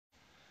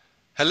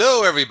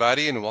Hello,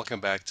 everybody, and welcome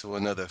back to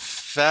another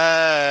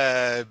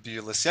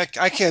fabulous.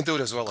 I can't do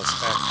it as well as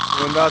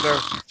to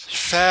another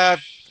fab.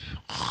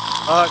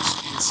 Oh,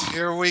 jeez,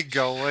 here we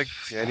go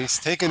again. He's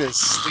taking his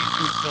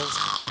sleeping pills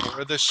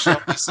before the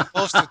show. He's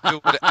supposed to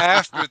do it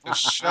after the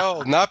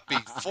show, not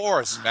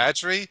before,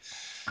 Spatry.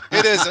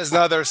 It is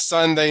another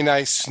Sunday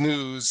night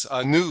snooze,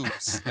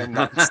 news and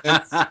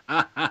nonsense.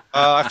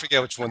 I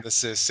forget which one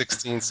this is,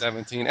 16,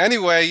 17.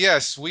 Anyway,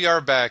 yes, we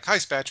are back. Hi,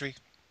 Spatry.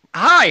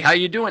 Hi, how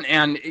you doing?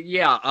 And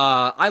yeah,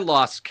 I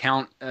lost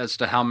count as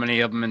to how many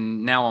of them,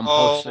 and now I'm Oh,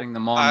 hosting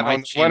them on I my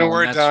don't know. When channel and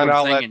we're that done, sort of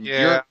I'll thing. let, And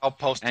yeah, I'll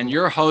post them.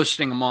 you're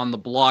hosting them on the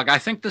blog. I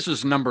think this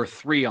is number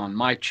three on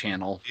my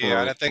channel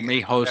Yeah, for I think, me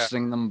yeah,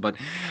 hosting them. But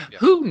yeah.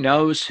 who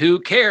knows? Who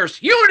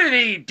cares?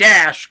 Unity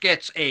Dash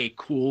gets a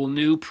cool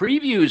new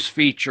previews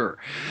feature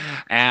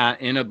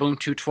in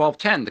Ubuntu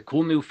 12.10. The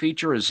cool new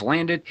feature has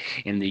landed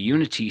in the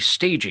Unity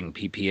staging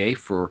PPA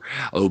for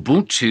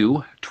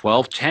Ubuntu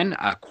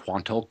 12.10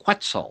 Quanto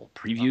Quetzal Uh-huh.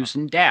 previews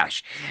in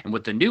Dash. And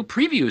with the new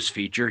previews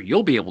feature,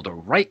 you'll be able to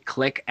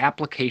right-click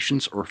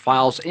applications or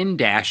files in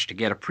Dash to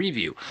get a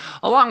preview,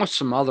 along with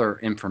some other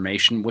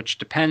information which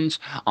depends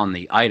on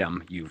the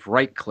item you've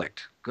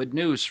right-clicked. Good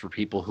news for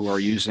people who are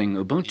using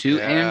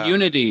Ubuntu and Yeah.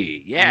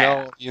 Unity. You Yeah.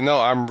 know, you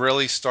know, I'm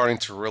really starting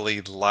to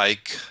really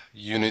like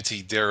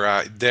Unity,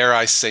 dare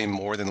I say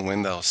more than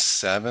Windows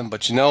 7,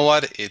 but you know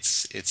what?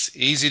 It's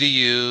easy to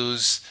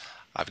use.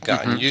 I've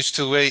gotten Hmm. used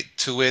to it.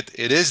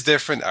 It is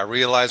different. I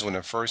realized when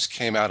it first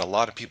came out, a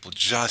lot of people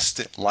just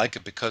didn't like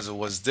it because it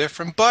was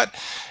different. But,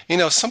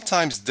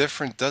 sometimes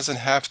different doesn't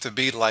have to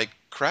be like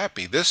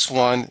crappy. This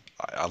one,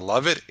 I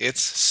love it.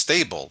 It's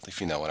stable,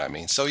 if you know what I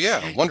mean. So yeah,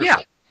 Yeah.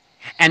 wonderful.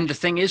 And the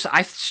thing is,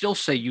 I still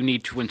say you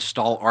need to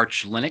install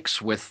Arch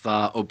Linux with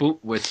Ubuntu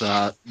with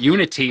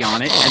Unity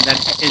on it, and then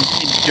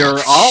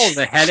endure all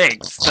the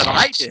headaches that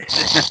I did.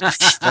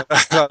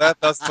 That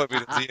does put me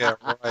to, yeah,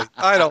 right.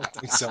 I don't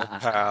think so,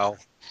 pal.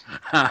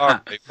 All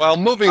right. Well,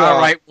 moving All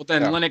on. right, well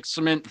then Yeah, Linux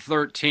Mint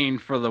 13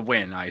 for the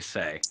win, I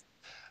say.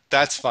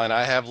 that's fine.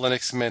 I have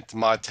Linux Mint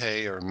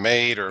Mate or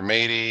Mate or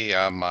Matey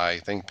on my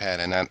ThinkPad,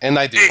 and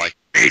I do Hey, like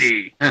this.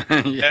 matey. Yeah,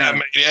 Yeah.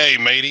 matey. Hey,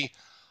 matey.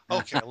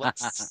 Okay,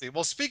 let's see.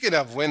 Well, speaking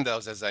of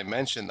Windows, as I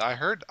mentioned, I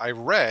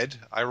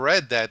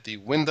read that the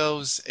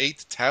Windows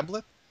 8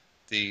 tablet,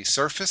 the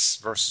Surface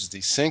versus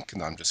the Sync.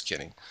 No, I'm just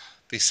kidding.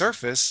 The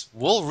Surface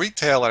will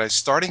retail at a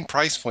starting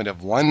price point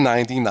of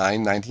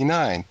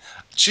 $199.99.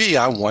 Gee,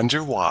 I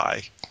wonder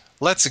why.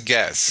 Let's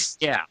guess.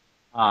 Yeah.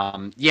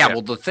 Yeah, Yeah.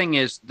 well the thing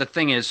is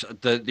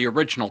the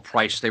original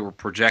price they were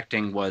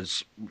projecting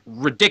was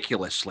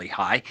ridiculously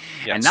high.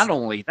 And not Yes.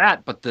 only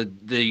that, but the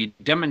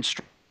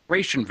demonstration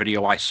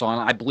video I saw,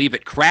 I believe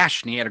it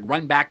crashed and he had to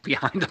run back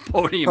behind the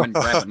podium and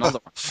grab another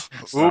one.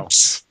 So,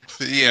 Oops.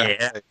 Yeah.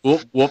 yeah,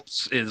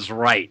 whoops is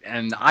right.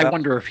 And I Uh,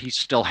 wonder if he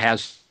still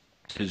has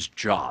his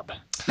job.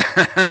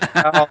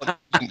 well,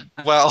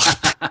 well,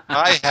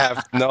 I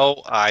have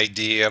no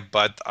idea,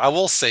 but I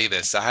will say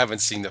this. I haven't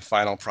seen the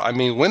final I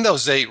mean,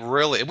 Windows 8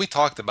 really, we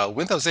talked about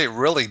Windows 8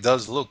 really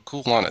does look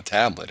cool on a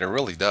tablet. It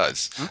really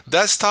does.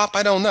 Desktop,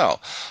 I don't know.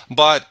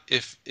 But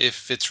if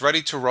it's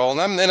ready to roll,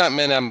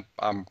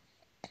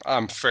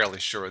 I'm fairly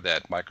sure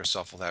that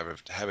Microsoft will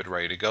have it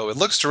ready to go. It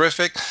looks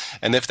terrific,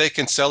 and if they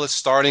can sell it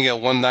starting at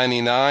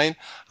 199,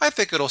 I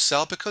think it'll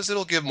sell because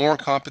it'll give more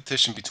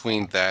competition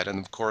between that and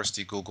of course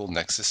the Google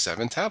Nexus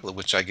 7 tablet,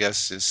 which I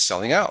guess is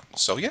selling out.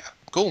 So yeah,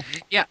 cool.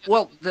 Yeah,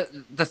 well,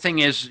 the thing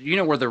is, you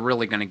know where they're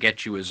really going to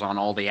get you is on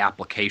all the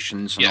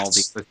applications and all the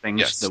Yes. other things,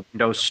 Yes. the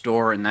Windows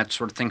Store and that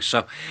sort of thing.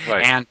 So,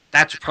 Right. and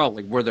that's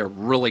probably where they're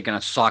really going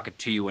to sock it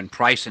to you in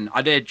price. And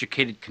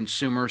uneducated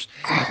consumers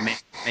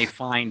may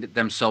find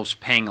themselves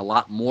paying a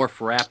lot more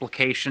for I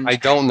applications.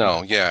 don't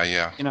know. Yeah,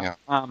 yeah, You know, yeah.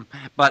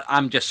 but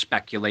I'm just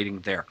speculating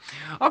there.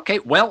 Okay,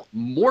 well,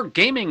 more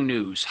gaming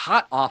news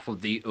hot off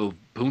of the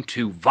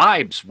Ubuntu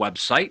Vibes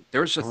website.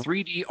 There's a Mhm.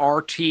 3D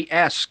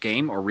RTS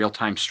game or real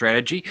time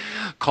strategy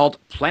called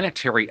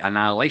Planetary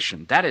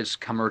Annihilation. That is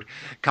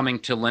coming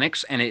to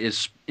Linux, and it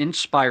is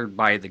inspired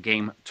by the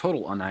game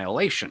Total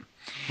Annihilation.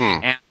 Hmm.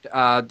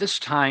 And this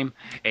time,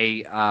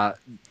 a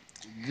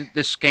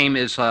this game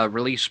is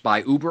released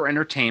by Uber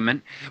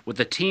Entertainment with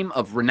a team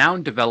of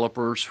renowned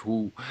developers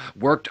who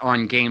worked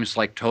on games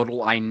like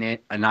Total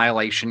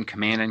Annihilation,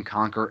 Command and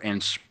Conquer,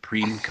 and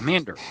Supreme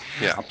Commander.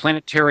 Yeah.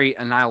 Planetary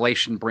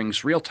Annihilation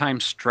brings real time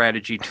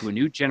strategy to a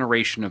new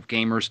generation of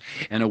gamers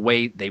in a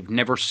way they've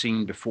never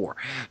seen before.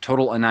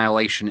 Total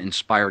Annihilation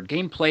inspired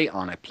gameplay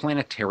on a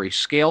planetary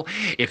scale.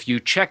 If you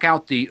check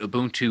out the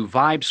Ubuntu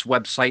Vibes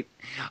website,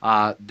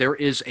 there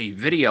is a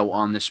video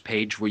on this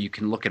page where you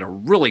can look at a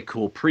really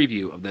cool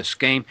preview of this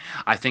game.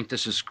 I think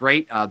this is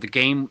great. The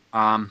game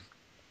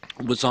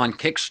was on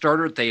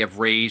Kickstarter. They have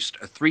raised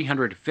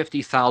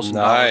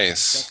 $350,000 in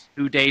just Nice.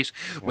 2 days,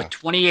 with Yeah.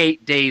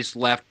 28 days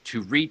left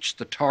to reach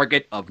the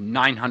target of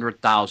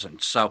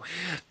 900,000. So,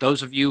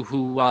 those of you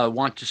who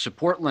want to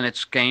support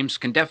Linux games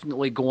can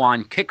definitely go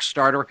on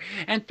Kickstarter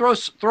and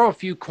throw a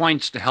few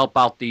coins to help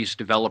out these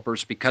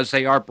developers because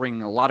they are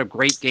bringing a lot of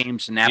great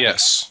games and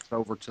applications Yes.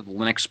 over to the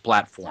Linux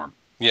platform.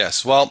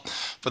 Yes. Well,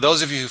 for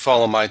those of you who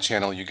follow my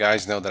channel, you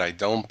guys know that I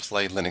don't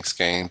play Linux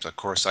games. Of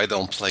course, I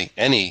don't play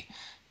any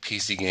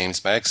PC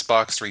games. My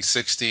Xbox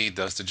 360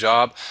 does the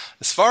job.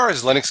 As far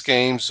as Linux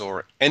games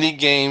or any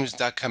games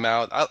that come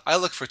out, I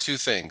look for two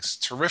things: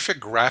 terrific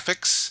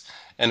graphics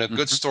and a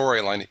good Mhm.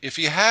 storyline. If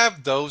you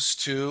have those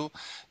two,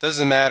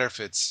 doesn't matter if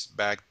it's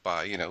backed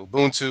by,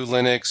 Ubuntu,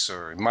 Linux,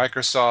 or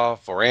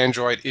Microsoft or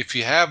Android. If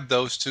you have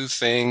those two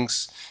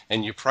things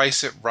and you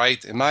price it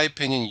right, in my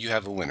opinion, you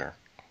have a winner.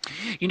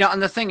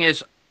 And the thing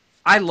is,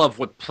 I love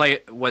what Play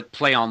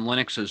on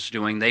Linux is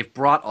doing. They've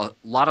brought a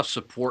lot of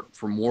support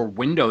for more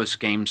Windows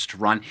games to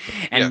run,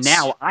 and Yes.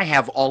 now I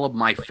have all of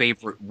my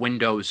favorite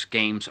Windows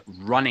games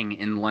running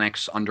in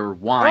Linux under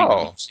Wine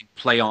Oh, using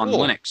Play on cool.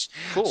 Linux.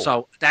 Cool.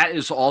 So that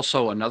is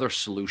also another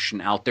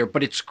solution out there.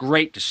 But it's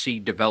great to see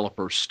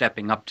developers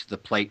stepping up to the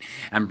plate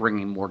and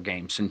bringing more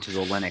games into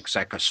the Linux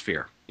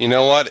ecosphere. You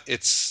know what?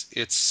 It's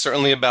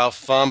certainly about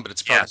fun, but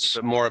it's probably a Yes.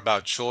 bit more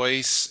about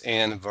choice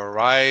and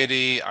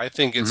variety. I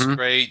think it's Hmm.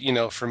 great.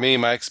 For me,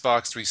 my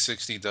Xbox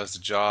 360 does the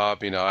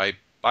job.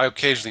 I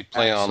occasionally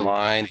play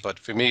online, Absolutely. but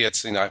for me,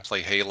 it's, I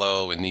play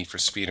Halo and Need for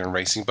Speed and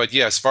racing. But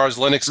yeah, as far as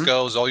Linux Mhm.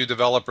 goes, all you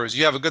developers,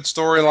 you have a good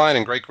storyline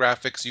and great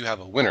graphics, you have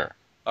a winner.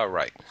 All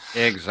right.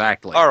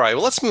 Exactly. All right,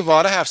 well, let's move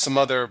on. I have some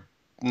other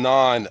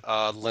non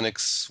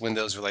Linux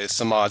Windows related,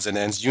 some odds and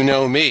ends. You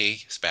know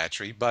me,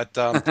 Spatry, but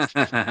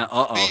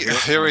Uh-oh, here it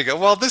here we comes. go.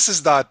 Well, this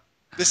is not,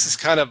 this is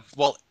kind of,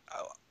 well,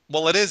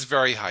 it is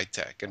very high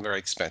tech and very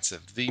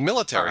expensive. The All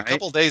military, a right.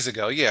 couple of days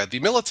ago, yeah, the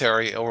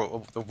military,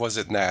 or was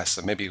it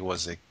NASA? Maybe it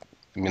was a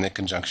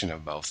conjunction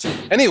of both.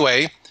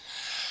 Anyway,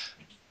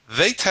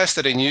 they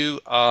tested a new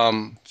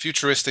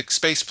futuristic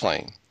space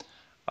plane.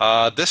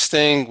 This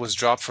thing was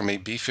dropped from a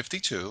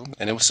B-52,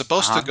 and it was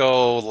supposed to Uh-huh.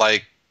 go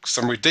like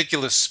some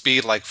ridiculous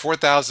speed, like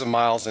 4,000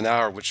 miles an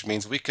hour, which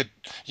means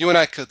you and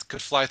I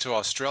could fly to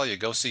Australia,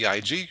 go see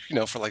IG,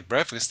 for like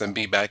breakfast, then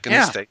be back in the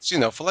Yeah. States,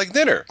 for like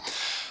dinner.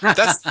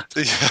 That's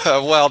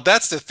well,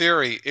 that's the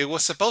theory. It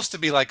was supposed to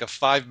be like a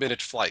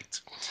 5-minute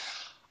flight.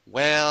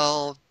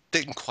 Well,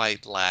 didn't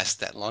quite last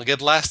that long.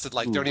 It lasted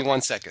like Ooh.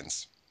 31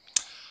 seconds.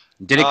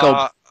 Did it go?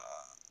 Uh,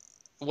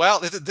 Well,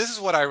 this is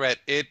what I read.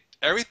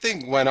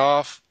 Everything went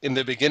off in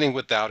the beginning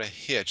without a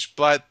hitch,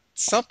 but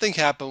something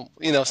happened,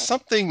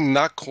 something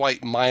not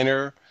quite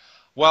minor.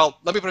 Well,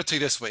 let me put it to you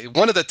this way.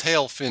 One of the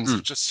tail fins Hmm,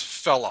 just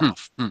fell hmm,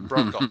 off,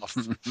 broke off,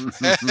 and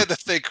hmm. the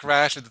thing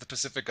crashed into the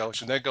Pacific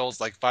Ocean. There goes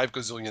like $5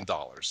 gazillion.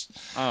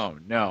 Oh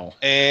no.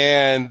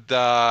 And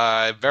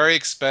very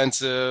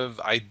expensive.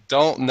 I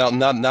don't know.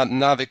 Not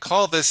now they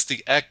call this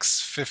the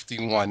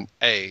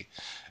X-51A.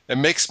 It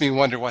makes me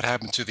wonder what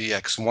happened to the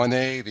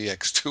X1A, the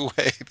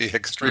X2A, the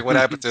X3. What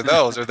happened to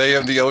those? Are they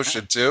in the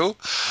ocean too?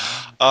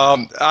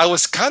 I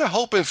was kind of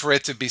hoping for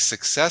it to be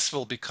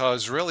successful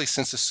because really,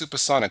 since the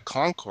supersonic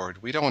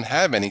Concorde, we don't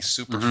have any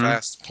super Hmm.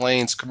 fast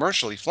planes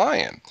commercially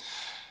flying.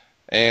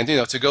 And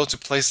to go to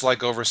places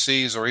like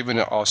overseas or even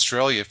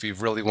Australia, if you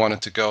really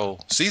wanted to go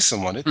see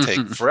someone, it'd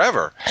take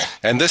forever.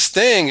 And this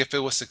thing, if it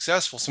was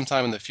successful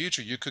sometime in the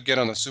future, you could get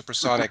on a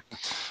supersonic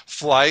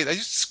flight. I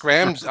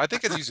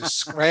think it uses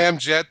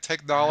scramjet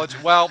technology.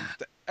 Well,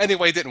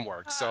 anyway, it didn't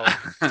work. So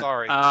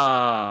sorry.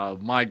 Oh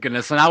my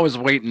goodness. And I was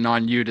waiting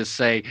on you to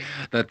say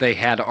that they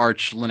had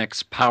Arch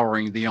Linux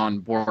powering the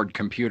onboard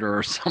computer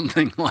or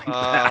something like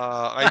that.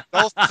 I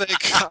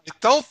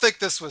don't think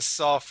this was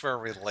software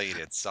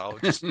related. So I'll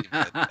just leave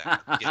it at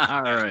that. Yeah.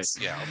 All right. Thanks.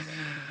 Yeah.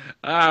 Okay.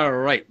 All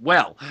right.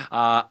 Well,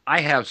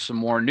 I have some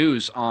more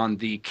news on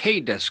the K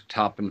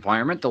desktop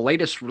environment. The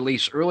latest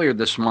release earlier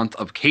this month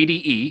of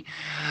KDE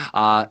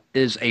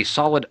is a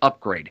solid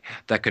upgrade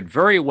that could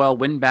very well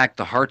win back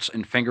the hearts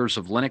and fingers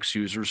of Linux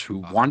users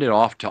who Uh, wandered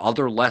off to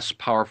other less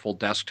powerful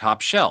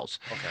desktop shells.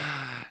 okay.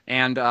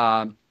 And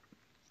uh,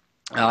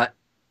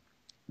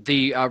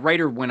 the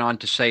writer went on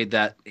to say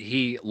that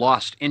he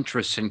lost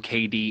interest in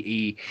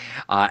KDE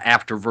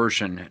after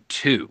version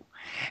 2.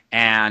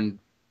 And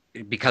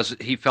because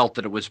he felt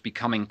that it was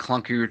becoming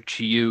clunkier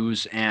to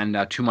use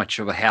and too much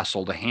of a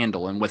hassle to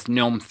handle. And with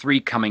GNOME 3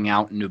 coming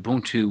out in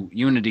Ubuntu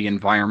Unity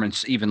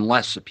environments, even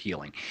less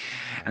appealing.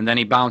 And then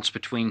he bounced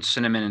between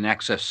Cinnamon and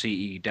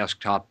XFCE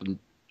desktop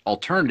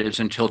alternatives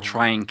until Mhm.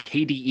 trying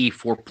KDE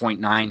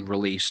 4.9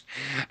 released,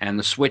 and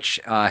the switch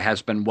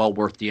has been well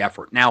worth the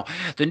effort. Now,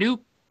 the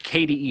new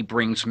KDE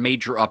brings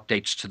major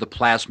updates to the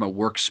Plasma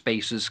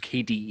workspaces,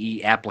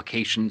 KDE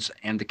applications,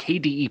 and the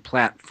KDE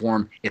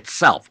platform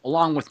itself.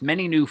 Along with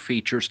many new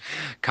features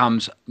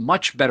comes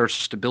much better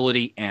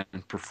stability and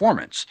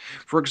performance.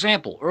 For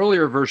example,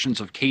 earlier versions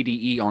of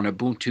KDE on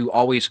Ubuntu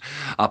always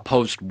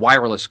posed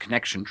wireless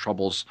connection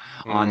troubles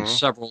on Mhm.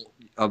 several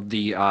of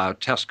the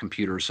test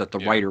computers that the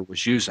Yeah. writer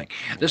was using.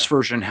 This Yeah.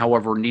 version,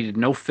 however, needed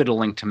no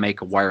fiddling to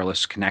make a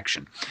wireless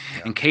connection.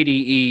 Yeah. And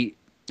KDE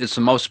is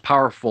the most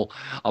powerful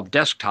of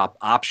desktop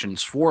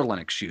options for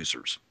Linux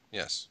users.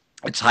 Yes.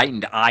 It's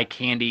heightened eye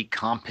candy.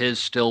 Compiz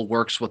still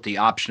works with the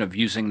option of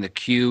using the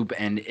cube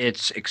and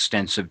its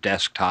extensive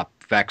desktop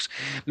effects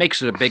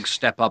makes it a big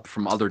step up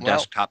from other Well,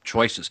 desktop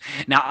choices.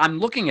 Now, I'm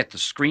looking at the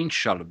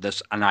screenshot of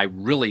this, and I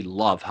really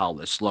love how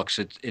this looks.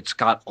 It's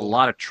got a oh,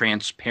 lot of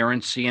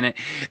transparency in it.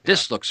 yeah.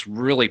 This looks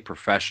really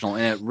professional,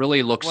 and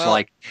Well,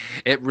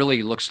 it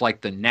really looks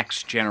like the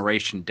next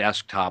generation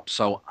desktop.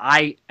 So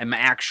I am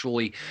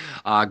actually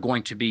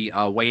going to be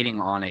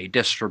waiting on a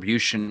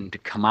distribution to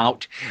come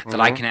out that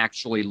I hmm can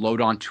actually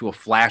load onto a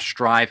flash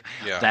drive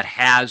yeah. that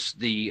has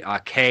the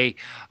K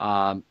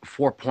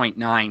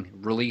 4.9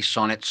 release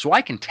on it, so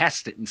I can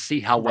test it and see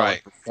how well Right.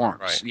 it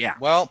performs. Right. Yeah.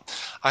 Well,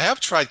 I have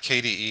tried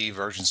KDE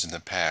versions in the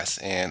past,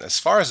 and as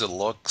far as it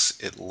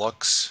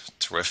looks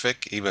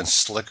terrific, even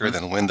slicker Mm-hmm.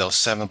 than Windows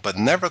 7, but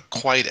never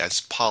quite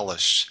as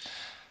polished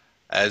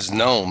as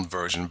GNOME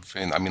version.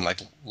 And I mean,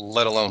 like,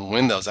 let alone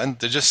Windows. And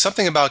there's just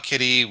something about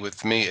KDE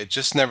with me. It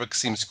just never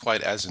seems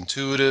quite as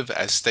intuitive,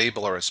 as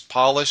stable, or as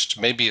polished.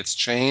 Maybe it's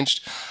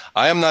changed.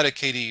 I am not a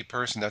KDE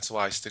person. That's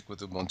why I stick with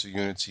Ubuntu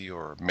Unity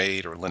or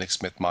Mate or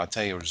Linux Mint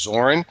Mate or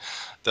Zorin.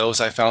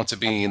 Those I found to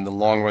be in the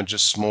long run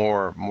just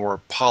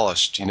more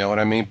polished. You know what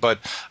I mean? But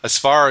as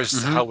far as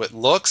Mm-hmm. how it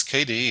looks,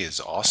 KDE is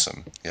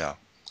awesome. Yeah.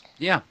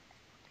 Yeah.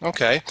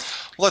 Okay,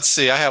 let's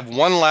see. I have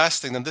one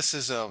last thing. Then this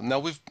is no.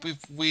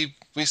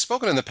 We've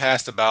spoken in the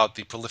past about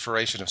the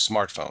proliferation of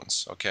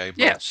smartphones. Okay, both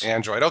Yes.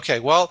 Android. Okay,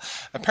 well,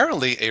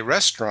 apparently a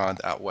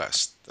restaurant out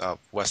west of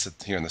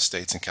here in the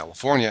states in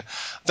California,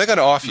 they're going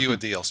to offer you a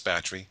Mm-hmm. deal,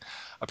 Spatry.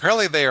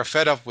 Apparently, they are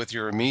fed up with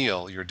your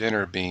meal, your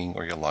dinner being,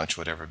 or your lunch,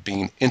 whatever,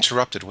 being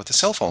interrupted with a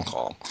cell phone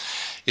call.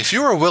 If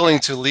you are willing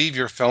to leave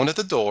your phone at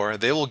the door,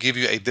 they will give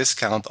you a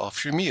discount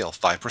off your meal,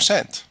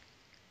 5%.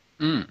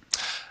 Mm.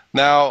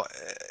 Now,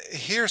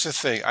 here's the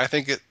thing. I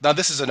think now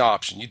this is an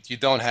option. You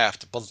don't have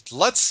to. But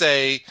let's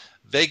say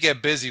they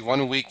get busy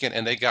one weekend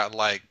and they got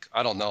like,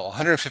 I don't know,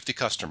 150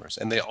 customers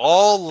and they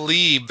all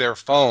leave their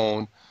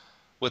phone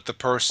with the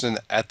person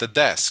at the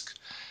desk.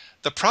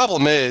 The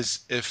problem is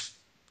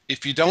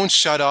if you don't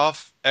shut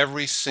off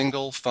every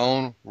single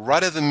phone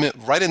right in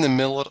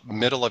the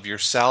middle of your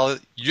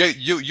salad,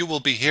 you will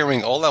be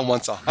hearing all at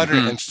once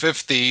Mm-hmm.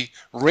 150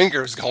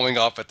 ringers going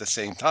off at the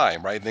same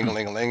time, right? Ding a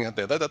ling a ling.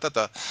 Da, da, da, da,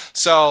 da.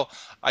 So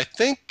I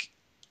think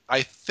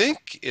I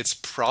think it's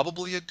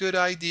probably a good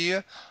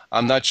idea.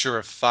 I'm not sure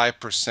if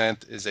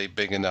 5% is a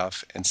big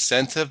enough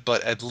incentive,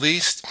 but at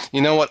least,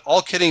 you know what,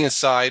 all kidding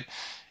aside,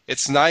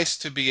 it's nice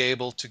to be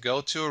able to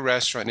go to a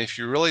restaurant. If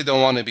you really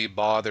don't want to be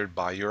bothered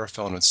by your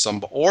phone with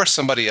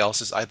somebody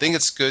else's, I think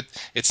it's good.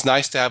 It's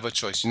nice to have a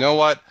choice. You know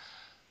what?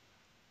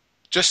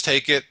 Just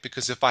take it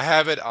because if I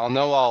have it, I'll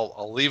know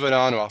I'll leave it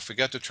on or I'll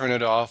forget to turn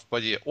it off.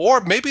 But yeah,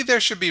 or maybe there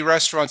should be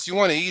restaurants you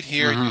want to eat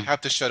here, you Mm-hmm.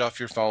 have to shut off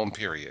your phone.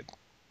 Period.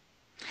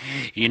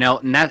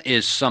 And that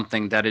is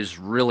something that is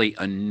really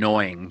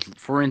annoying.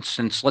 For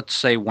instance, let's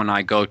say when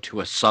I go to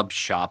a sub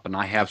shop and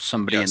I have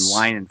somebody in Yes.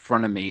 line in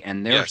front of me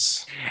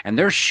Yes. and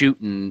they're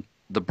shooting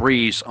the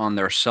breeze on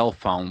their cell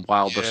phone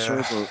while the Yeah.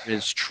 server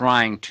is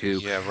trying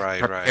to Yeah.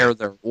 Right. Right. prepare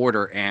their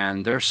order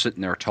and they're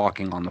sitting there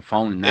talking on the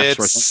phone and that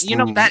sort of thing.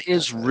 It's That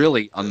is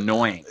really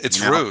annoying,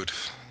 it's rude.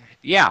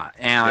 Yeah,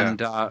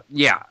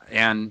 Yeah.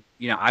 and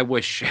I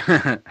wish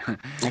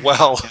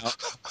Well, you know,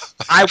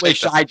 I I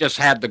wish know. I just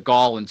had the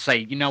gall and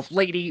say,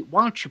 lady,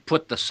 why don't you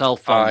put the cell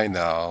phone, I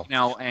know.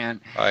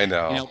 and I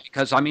know.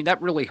 because I mean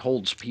that really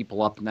holds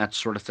people up and that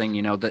sort of thing.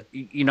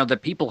 That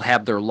people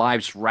have their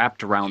lives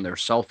wrapped around their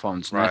cell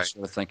phones and that Right.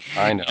 sort of thing.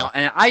 I know.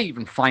 And I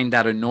even find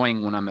that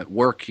annoying when I'm at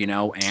work,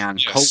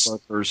 and Yes.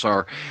 coworkers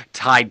are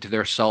tied to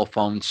their cell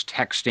phones,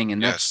 texting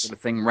and that Yes. sort of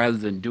thing, rather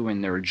than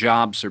doing their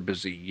jobs. They're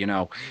busy,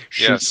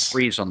 shooting the Yes.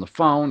 breeze on the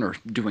phone or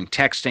doing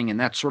texting and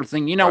that sort of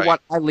thing. You know Right.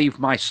 what? I leave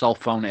my cell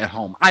phone at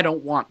home. I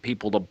don't want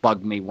people to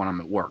bug me when I'm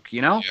at work.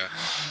 Yeah.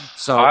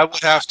 I So,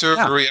 would have to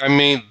yeah. agree. I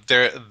mean,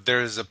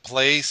 there's a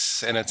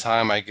place and a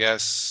time, I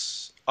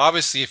guess.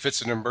 Obviously, if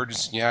it's an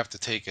emergency and you have to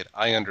take it,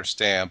 I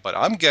understand. But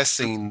I'm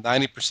guessing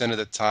 90% of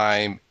the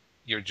time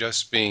you're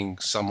just being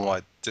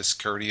somewhat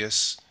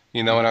discourteous.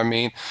 You know what I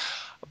mean?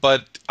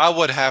 But I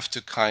would have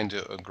to kind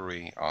of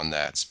agree on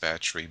that,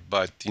 Spatry.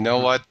 But you know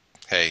Mhm. what?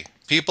 Hey,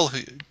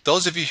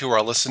 those of you who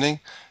are listening,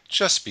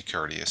 just be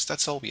courteous.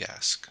 That's all we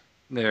ask.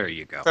 There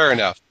you go. Fair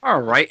enough.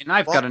 All right, and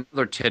I've Well, got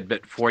another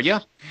tidbit for you.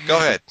 go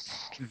ahead.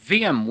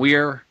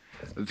 VMware,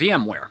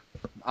 VMware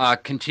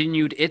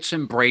continued its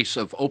embrace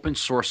of open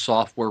source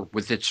software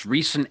with its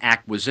recent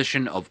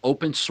acquisition of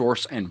open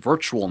source and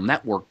virtual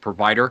network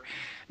provider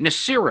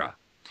Nicira.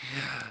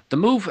 The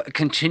move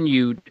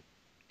continued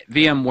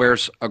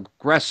VMware's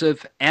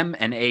aggressive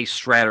M&A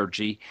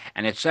strategy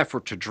and its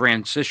effort to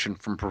transition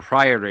from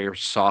proprietary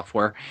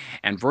software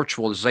and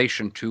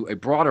virtualization to a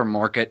broader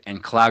market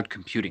and cloud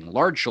computing,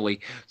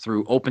 largely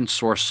through open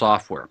source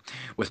software.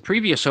 With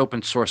previous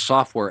open source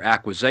software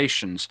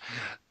acquisitions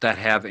that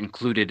have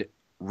included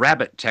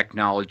Rabbit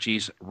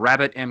Technologies,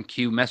 Rabbit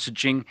MQ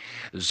Messaging,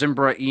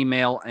 Zimbra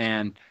Email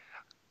and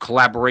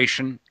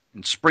Collaboration,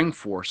 and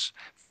Springforce,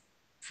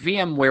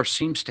 VMware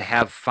seems to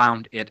have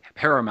found it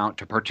paramount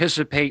to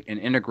participate and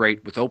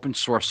integrate with open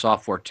source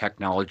software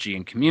technology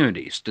and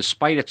communities,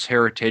 despite its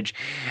heritage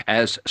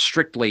as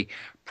strictly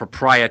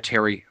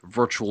proprietary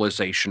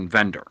virtualization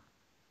vendor.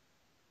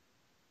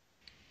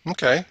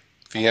 Okay.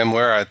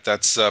 VMware,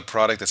 that's a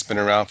product that's been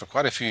around for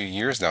quite a few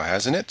years now,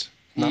 hasn't it?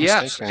 If I'm not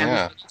Yes, mistaken,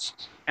 yeah.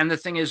 and the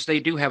thing is, they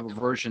do have a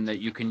version that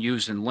you can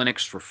use in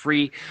Linux for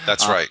free.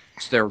 That's right.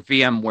 It's their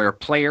VMware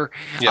player.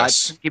 It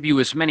Yes. doesn't give you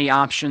as many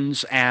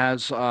options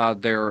as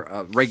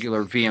their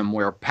regular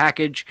VMware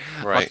package.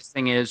 But Right. the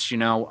thing is,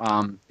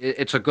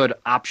 it's a good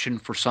option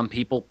for some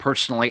people.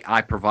 Personally,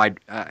 I provide,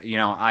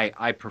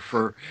 I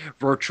prefer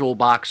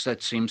VirtualBox.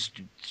 That seems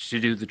to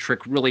do the trick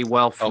really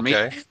well for me.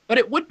 Okay. But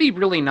it would be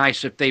really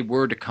nice if they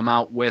were to come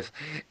out with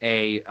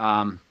a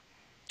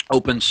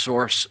open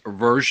source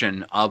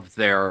version of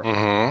their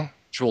Mm-hmm.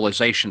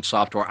 virtualization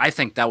software. I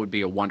think that would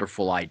be a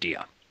wonderful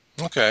idea.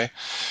 Okay.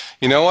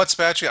 You know what,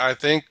 Spatchy? I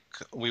think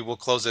we will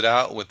close it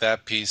out with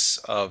that piece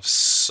of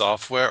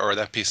software or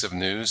that piece of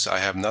news. I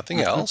have nothing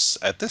Mhm. else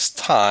at this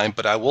time,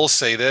 but I will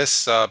say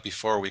this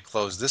before we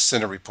close this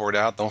center report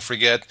out. Don't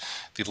forget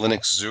the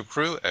Linux Zoo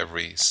Crew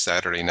every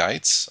Saturday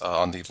nights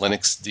on the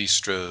Linux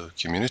distro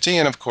community.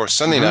 And of course,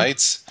 Sunday Mhm.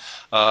 nights,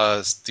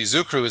 the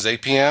Zoo Crew is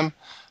 8 p.m.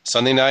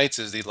 Sunday nights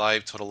is the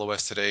live Total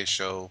OS Today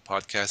show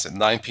podcast at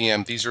 9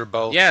 p.m. These are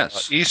both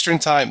Yes. Eastern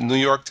Time, New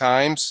York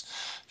times.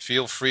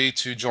 Feel free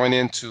to join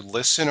in to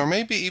listen or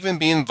maybe even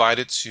be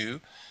invited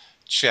to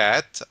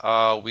chat.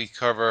 We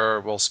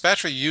cover, well,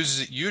 Spatra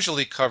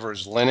usually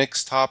covers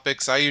Linux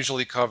topics. I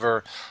usually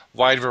cover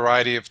wide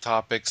variety of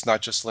topics,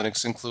 not just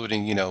Linux,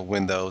 including,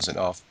 Windows and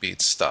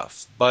offbeat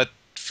stuff. But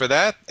for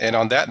that, and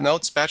on that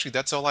note, Spatry,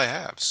 that's all I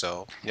have.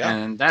 So, yeah,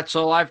 And that's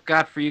all I've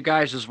got for you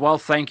guys as well.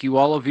 Thank you,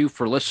 all of you,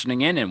 for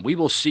listening in, and we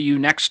will see you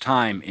next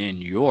time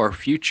in your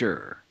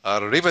future.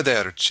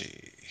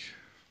 arrivederci.